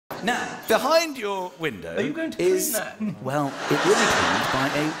Now, behind your window Are you going to clean that? Well, it will be cleaned by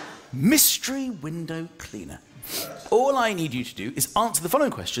a mystery window cleaner. All I need you to do is answer the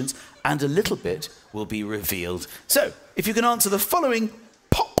following questions, and a little bit will be revealed. So, if you can answer the following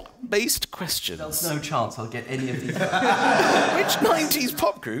pop-based questions. There's no chance I'll get any of these. Which 90s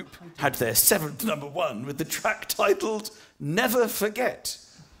pop group had their 7th #1 with the track titled Never Forget?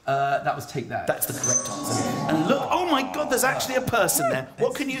 That was Take That. That's the correct answer. And look, oh my God, there's actually a person there.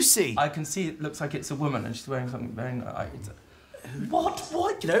 What can you see? I can see it looks like it's a woman and she's wearing something very nice. What?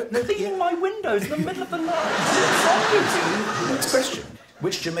 You know, no, cleaning my windows in the middle of the night. Next question.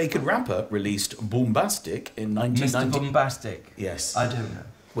 Which Jamaican rapper released Boombastic in 1990? Mr. Bombastic? Yes. I don't know.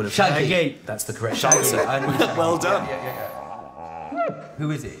 Well, Shaggy. That's the correct Shaggy. answer. Well done. Yeah.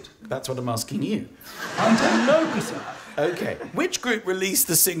 Who is it? That's what I'm asking you. I don't know, Chris. Okay. Which group released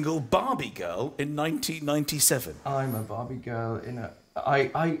the single Barbie Girl in 1997? I'm a Barbie girl in a...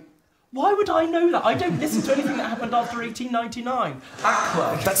 Why would I know that? I don't listen to anything that happened after 1899.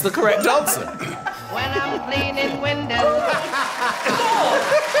 Aqua. That's the correct answer. When I'm cleaning windows.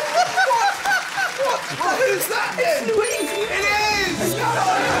 What is that? It's Louise. It is!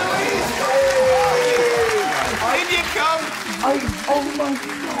 In you come. Oh my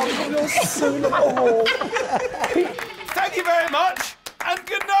God, you're so old. Thank you very much, and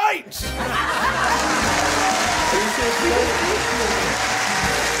good night.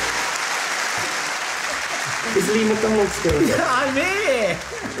 Is Lee McDonald still here? I'm here!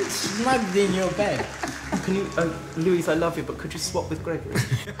 Snugged in your bed. Can you... Louise, I love you, but could you swap with Gregory?